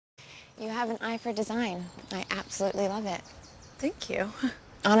You have an eye for design. I absolutely love it. Thank you.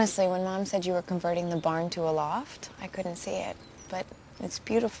 Honestly, when Mom said you were converting the barn to a loft, I couldn't see it. But it's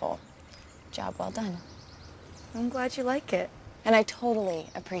beautiful. Job well done. I'm glad you like it. And I totally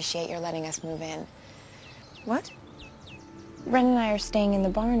appreciate your letting us move in. What? Ren and I are staying in the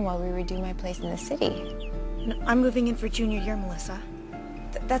barn while we redo my place in the city. No, I'm moving in for junior year, Melissa.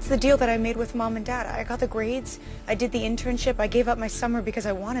 That's the deal that I made with Mom and Dad. I got the grades, I did the internship, I gave up my summer because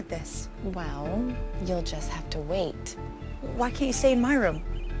I wanted this. Well, you'll just have to wait. Why can't you stay in my room?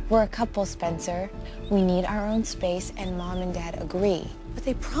 We're a couple, Spencer. We need our own space, and Mom and Dad agree. But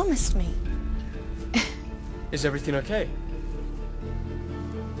they promised me. Is everything okay?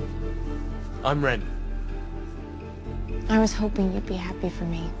 I'm Ren. I was hoping you'd be happy for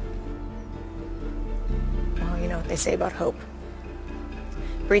me. Well, you know what they say about hope.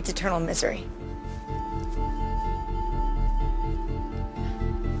 Breeds eternal misery.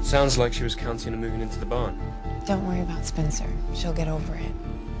 Sounds like she was counting on moving into the barn. Don't worry about Spencer. She'll get over it.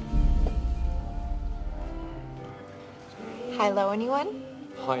 Hi-lo, anyone?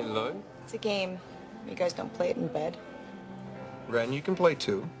 Hi-lo? It's a game. You guys don't play it in bed. Ren, you can play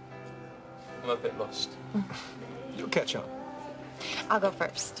too. I'm a bit lost. You'll catch up. I'll go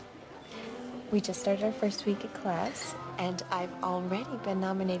first. We just started our first week at class, and I've already been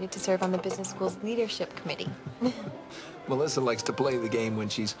nominated to serve on the business school's leadership committee. Melissa likes to play the game when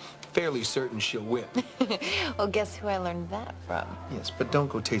she's fairly certain she'll win. Well, guess who I learned that from? Yes, but don't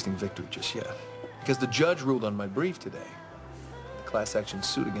go tasting victory just yet. Because the judge ruled on my brief today. The class action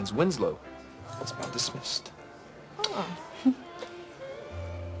suit against Winslow has been dismissed. Oh.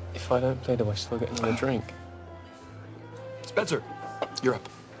 If I don't play, do I still get another drink? Spencer, you're up.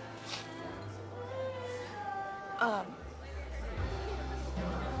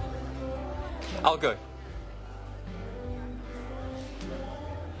 I'll go.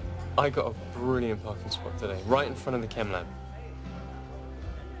 I got a brilliant parking spot today, right in front of the chem lab.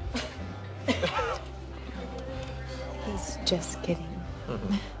 He's just kidding.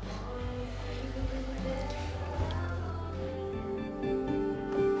 Mm-hmm.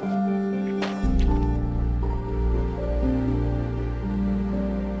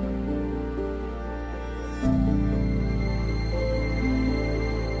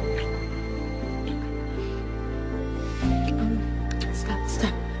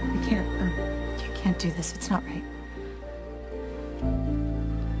 Stop. You can't do this. It's not right.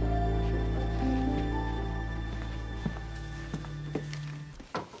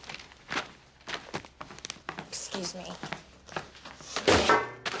 Excuse me.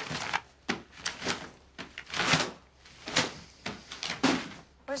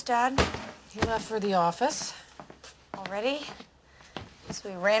 Where's Dad? He left for the office. Already? So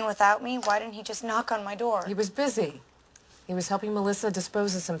he ran without me? Why didn't he just knock on my door? He was busy. He was helping Melissa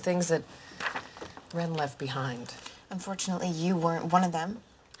dispose of some things that Ren left behind. Unfortunately, you weren't one of them.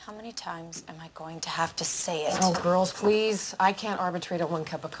 How many times am I going to have to say it? Oh, girls, please. I can't arbitrate on one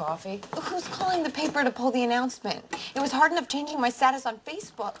cup of coffee. Who's calling the paper to pull the announcement? It was hard enough changing my status on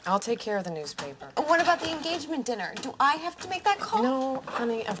Facebook. I'll take care of the newspaper. What about the engagement dinner? Do I have to make that call? No,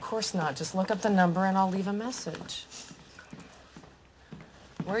 honey, of course not. Just look up the number and I'll leave a message.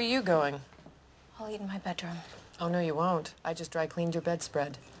 Where are you going? I'll eat in my bedroom. Oh, no, you won't. I just dry cleaned your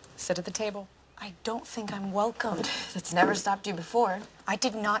bedspread. Sit at the table. I don't think I'm welcomed. That's never stopped you before. I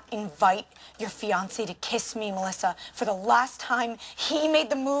did not invite your fiancé to kiss me, Melissa. For the last time, he made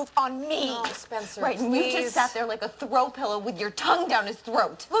the move on me. No, Spencer, Right, and you please. just sat there like a throw pillow with your tongue down his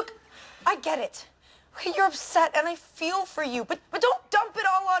throat. Look, I get it. Okay, you're upset, and I feel for you, but don't dump it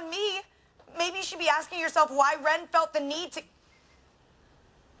all on me. Maybe you should be asking yourself why Ren felt the need to...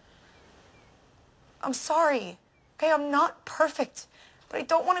 I'm sorry. Okay, I'm not perfect, but I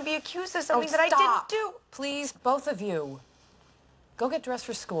don't want to be accused of something that I didn't do. Please, both of you. Go get dressed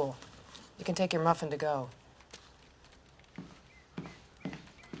for school. You can take your muffin to go.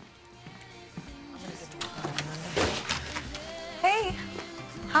 Hey.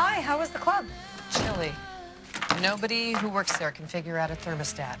 Hi, how was the club? Chilly. Nobody who works there can figure out a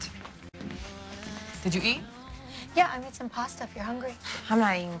thermostat. Did you eat? Yeah, I made some pasta if you're hungry. I'm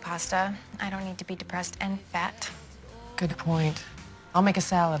not eating pasta. I don't need to be depressed and fat. Good point. I'll make a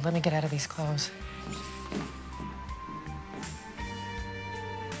salad. Let me get out of these clothes.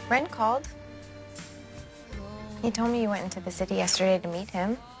 Ren called. He told me you went into the city yesterday to meet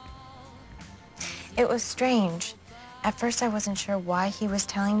him. It was strange. At first, I wasn't sure why he was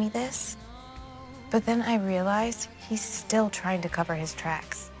telling me this. But then I realized he's still trying to cover his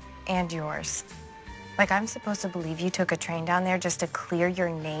tracks. And yours. Like, I'm supposed to believe you took a train down there just to clear your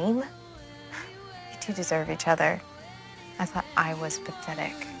name? You two deserve each other. I thought I was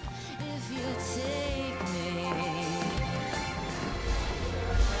pathetic. Will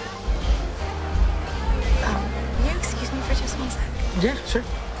you excuse me for just one sec? Yeah, sure.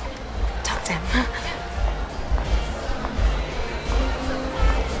 Talk to him.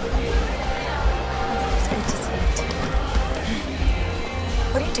 It's good to see you too.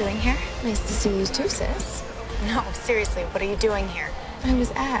 What are you doing here? Nice to see you too, sis. No, seriously, what are you doing here? I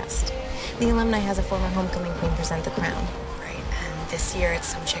was asked. The alumni has a former homecoming queen present the crown. Right, and this year it's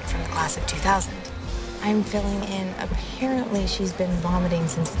some chick from the class of 2000. I'm filling in. Apparently she's been vomiting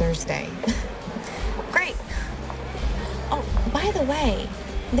since Thursday. Great. Oh, by the way,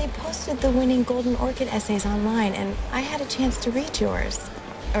 they posted the winning Golden Orchid essays online, and I had a chance to read yours.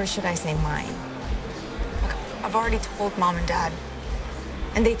 Or should I say mine? Look, I've already told Mom and Dad,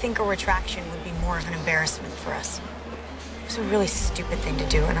 and they think a retraction would be more of an embarrassment for us. It was a really stupid thing to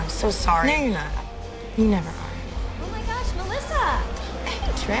do, and I'm so sorry. No, you're not. You never are. Oh my gosh, Melissa! Hey,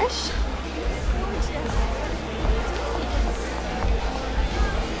 Trish.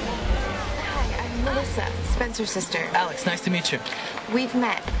 Hi, I'm Melissa, Spencer's sister. Alex, nice to meet you. We've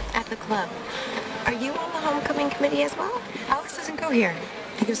met at the club. Are you on the homecoming committee as well? Alex doesn't go here.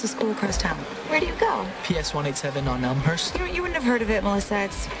 He goes to school across town. Where do you go? PS 187 on Elmhurst. You wouldn't have heard of it, Melissa.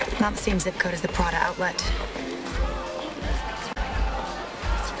 It's not the same zip code as the Prada outlet.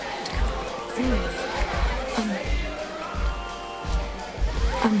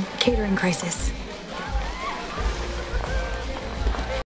 Catering crisis.